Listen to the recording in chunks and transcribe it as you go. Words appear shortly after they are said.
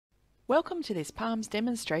Welcome to this Palms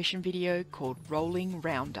demonstration video called Rolling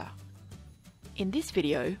Rounder. In this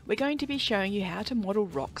video, we're going to be showing you how to model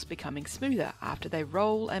rocks becoming smoother after they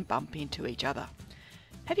roll and bump into each other.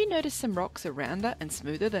 Have you noticed some rocks are rounder and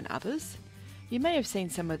smoother than others? You may have seen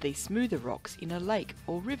some of these smoother rocks in a lake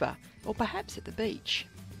or river, or perhaps at the beach.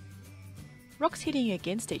 Rocks hitting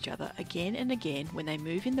against each other again and again when they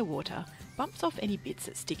move in the water bumps off any bits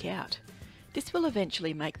that stick out. This will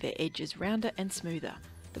eventually make their edges rounder and smoother.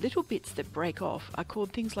 The little bits that break off are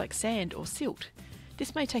called things like sand or silt.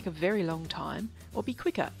 This may take a very long time or be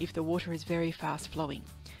quicker if the water is very fast flowing.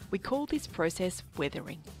 We call this process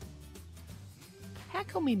weathering. How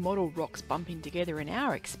can we model rocks bumping together in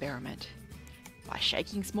our experiment? By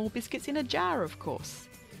shaking small biscuits in a jar, of course.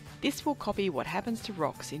 This will copy what happens to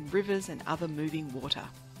rocks in rivers and other moving water.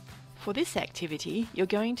 For this activity, you're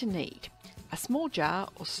going to need a small jar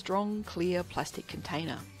or strong, clear plastic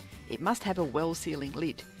container. It must have a well-sealing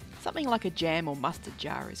lid. Something like a jam or mustard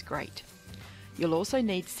jar is great. You'll also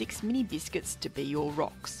need 6 mini biscuits to be your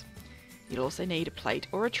rocks. You'll also need a plate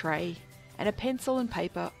or a tray, and a pencil and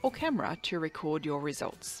paper or camera to record your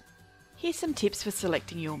results. Here's some tips for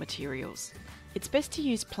selecting your materials. It's best to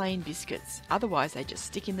use plain biscuits, otherwise they just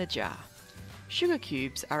stick in the jar. Sugar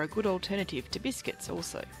cubes are a good alternative to biscuits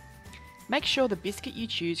also. Make sure the biscuit you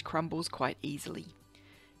choose crumbles quite easily.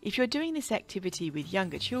 If you're doing this activity with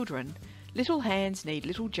younger children, little hands need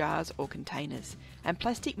little jars or containers, and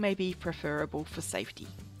plastic may be preferable for safety.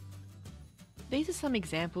 These are some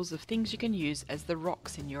examples of things you can use as the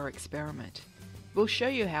rocks in your experiment. We'll show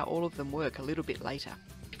you how all of them work a little bit later.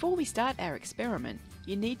 Before we start our experiment,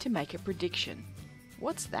 you need to make a prediction.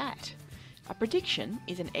 What's that? A prediction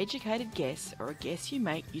is an educated guess or a guess you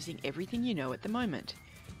make using everything you know at the moment.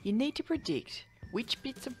 You need to predict which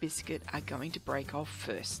bits of biscuit are going to break off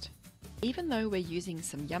first. Even though we're using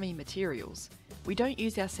some yummy materials, we don't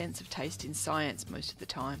use our sense of taste in science most of the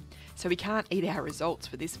time, so we can't eat our results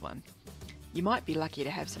for this one. You might be lucky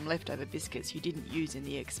to have some leftover biscuits you didn't use in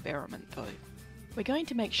the experiment though. We're going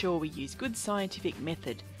to make sure we use good scientific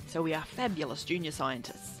method, so we are fabulous junior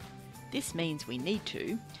scientists. This means we need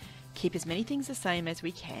to keep as many things the same as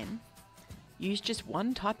we can, use just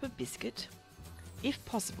one type of biscuit. If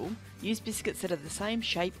possible, use biscuits that are the same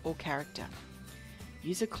shape or character.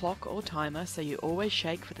 Use a clock or timer so you always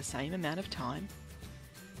shake for the same amount of time.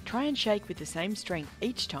 Try and shake with the same strength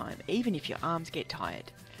each time, even if your arms get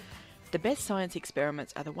tired. The best science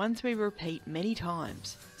experiments are the ones we repeat many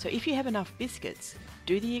times, so if you have enough biscuits,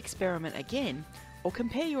 do the experiment again or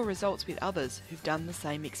compare your results with others who've done the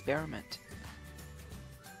same experiment.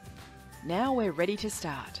 Now we're ready to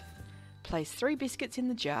start. Place 3 biscuits in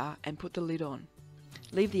the jar and put the lid on.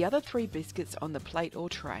 Leave the other 3 biscuits on the plate or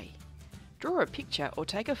tray. Draw a picture or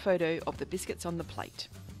take a photo of the biscuits on the plate.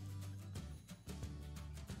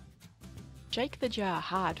 Shake the jar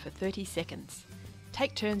hard for 30 seconds.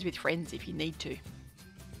 Take turns with friends if you need to.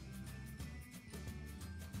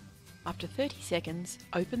 After 30 seconds,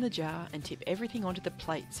 open the jar and tip everything onto the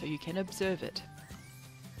plate so you can observe it.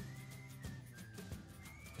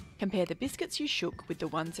 Compare the biscuits you shook with the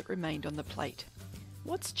ones that remained on the plate.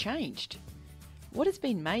 What's changed? What has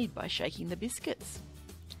been made by shaking the biscuits?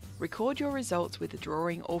 Record your results with a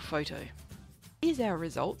drawing or photo. Here's our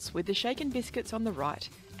results with the shaken biscuits on the right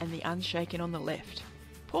and the unshaken on the left.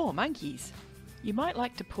 Poor monkeys! You might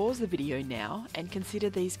like to pause the video now and consider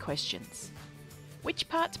these questions. Which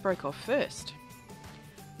parts broke off first?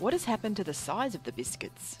 What has happened to the size of the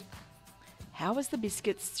biscuits? How has the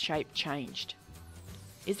biscuits' shape changed?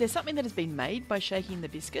 Is there something that has been made by shaking the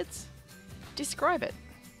biscuits? Describe it.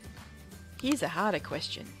 Here's a harder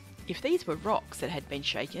question. If these were rocks that had been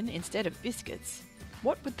shaken instead of biscuits,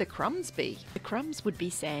 what would the crumbs be? The crumbs would be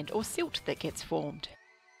sand or silt that gets formed.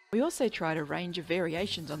 We also tried a range of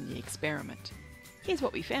variations on the experiment. Here's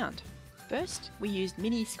what we found. First, we used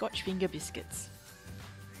mini Scotch finger biscuits.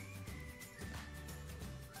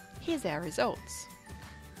 Here's our results.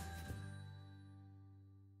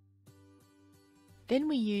 Then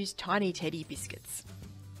we used tiny teddy biscuits.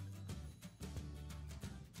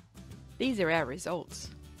 These are our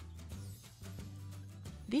results.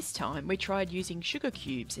 This time we tried using sugar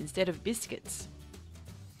cubes instead of biscuits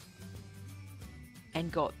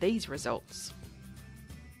and got these results.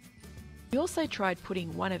 We also tried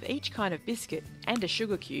putting one of each kind of biscuit and a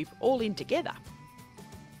sugar cube all in together.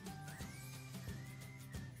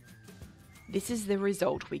 This is the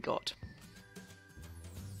result we got.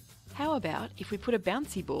 How about if we put a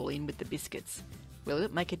bouncy ball in with the biscuits? Will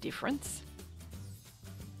it make a difference?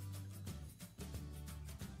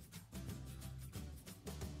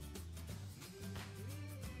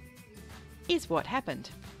 Here's what happened.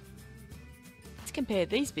 Let's compare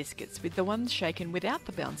these biscuits with the ones shaken without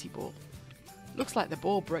the bouncy ball. Looks like the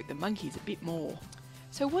ball broke the monkeys a bit more.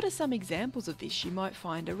 So what are some examples of this you might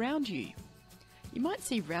find around you? You might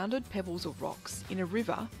see rounded pebbles or rocks in a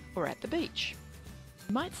river or at the beach.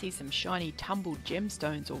 You might see some shiny tumbled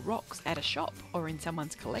gemstones or rocks at a shop or in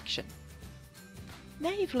someone's collection. Now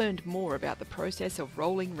you've learned more about the process of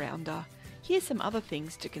rolling rounder, here's some other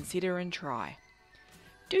things to consider and try.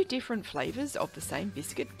 Do different flavours of the same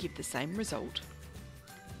biscuit give the same result?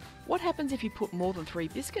 What happens if you put more than 3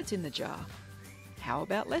 biscuits in the jar? How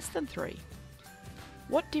about less than 3?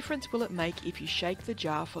 What difference will it make if you shake the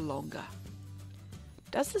jar for longer?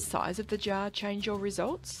 Does the size of the jar change your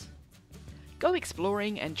results? Go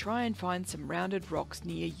exploring and try and find some rounded rocks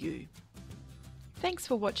near you. Thanks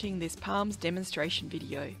for watching this Palms demonstration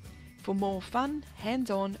video. For more fun,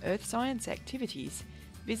 hands-on earth science activities,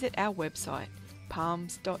 visit our website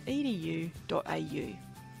palms.edu.au.